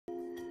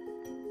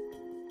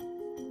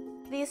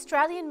The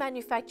Australian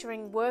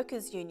Manufacturing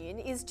Workers Union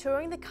is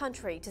touring the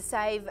country to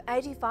save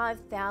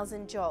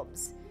 85,000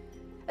 jobs.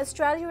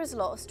 Australia has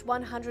lost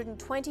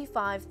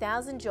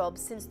 125,000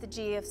 jobs since the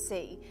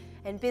GFC,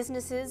 and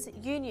businesses,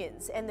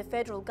 unions and the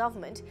federal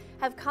government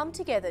have come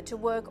together to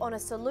work on a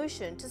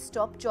solution to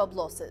stop job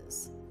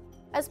losses.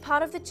 As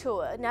part of the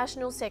tour,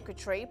 National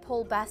Secretary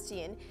Paul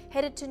Bastien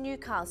headed to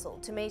Newcastle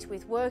to meet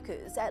with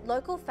workers at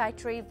local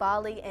factory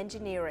Varley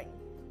Engineering.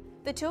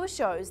 The tour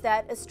shows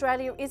that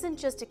Australia isn't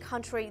just a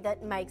country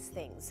that makes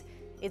things,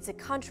 it's a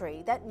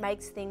country that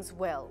makes things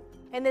well.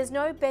 And there's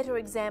no better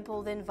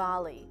example than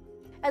Varley.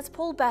 As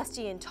Paul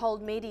Bastien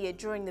told media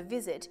during the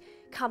visit,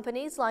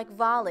 companies like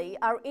Varley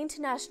are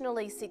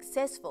internationally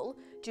successful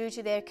due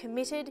to their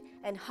committed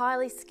and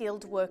highly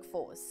skilled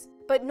workforce.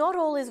 But not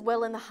all is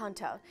well in the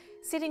Hunter.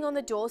 Sitting on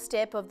the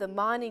doorstep of the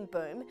mining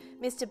boom,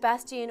 Mr.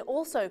 Bastien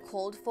also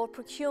called for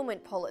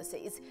procurement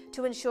policies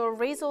to ensure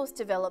resource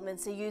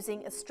developments are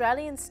using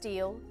Australian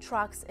steel,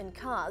 trucks and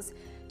cars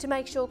to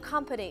make sure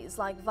companies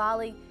like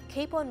Varley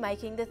keep on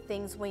making the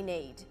things we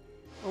need.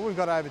 Well, we've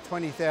got over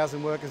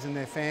 20,000 workers and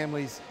their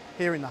families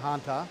here in the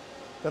Hunter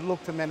that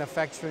look to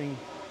manufacturing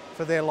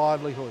for their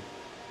livelihood.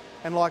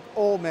 And like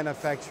all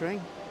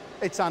manufacturing,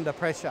 it's under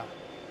pressure.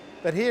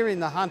 But here in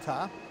the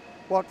Hunter,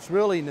 what's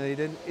really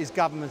needed is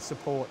government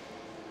support.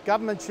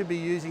 Government should be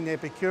using their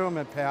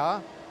procurement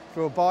power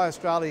through a Buy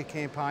Australia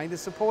campaign to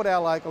support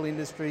our local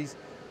industries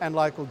and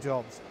local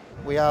jobs.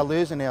 We are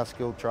losing our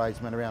skilled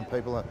tradesmen around.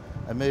 People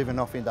are moving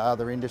off into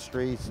other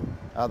industries,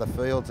 other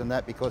fields and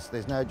that because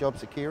there's no job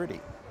security.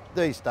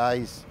 These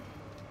days,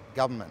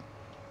 government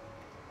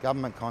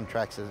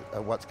contracts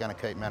are what's going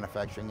to keep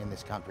manufacturing in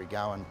this country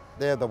going.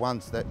 They're the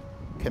ones that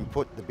can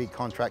put the big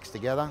contracts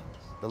together,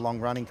 the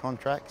long-running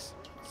contracts.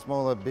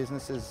 Smaller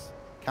businesses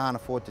can't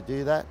afford to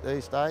do that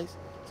these days.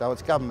 So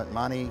it's government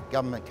money,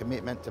 government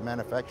commitment to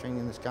manufacturing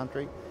in this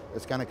country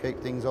that's going to keep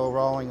things all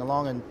rolling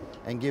along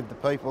and give the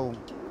people,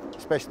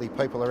 especially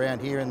people around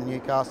here in the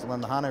Newcastle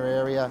and the Hunter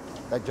area,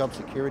 that job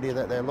security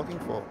that they're looking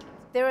for.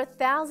 There are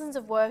thousands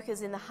of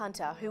workers in the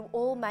Hunter who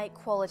all make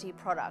quality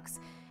products.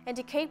 And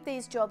to keep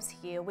these jobs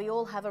here, we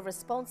all have a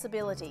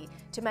responsibility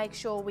to make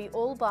sure we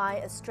all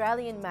buy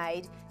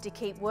Australian-made to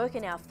keep work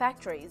in our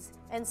factories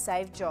and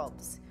save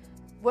jobs.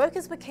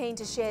 Workers were keen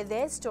to share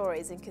their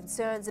stories and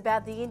concerns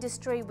about the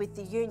industry with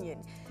the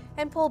union,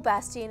 and Paul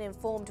Bastien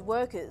informed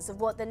workers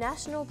of what the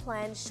national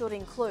plan should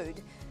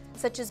include,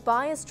 such as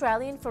buy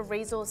Australian for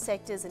resource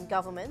sectors and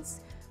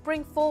governments,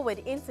 bring forward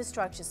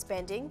infrastructure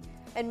spending,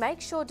 and make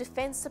sure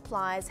defence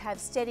suppliers have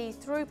steady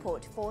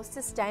throughput for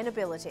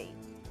sustainability.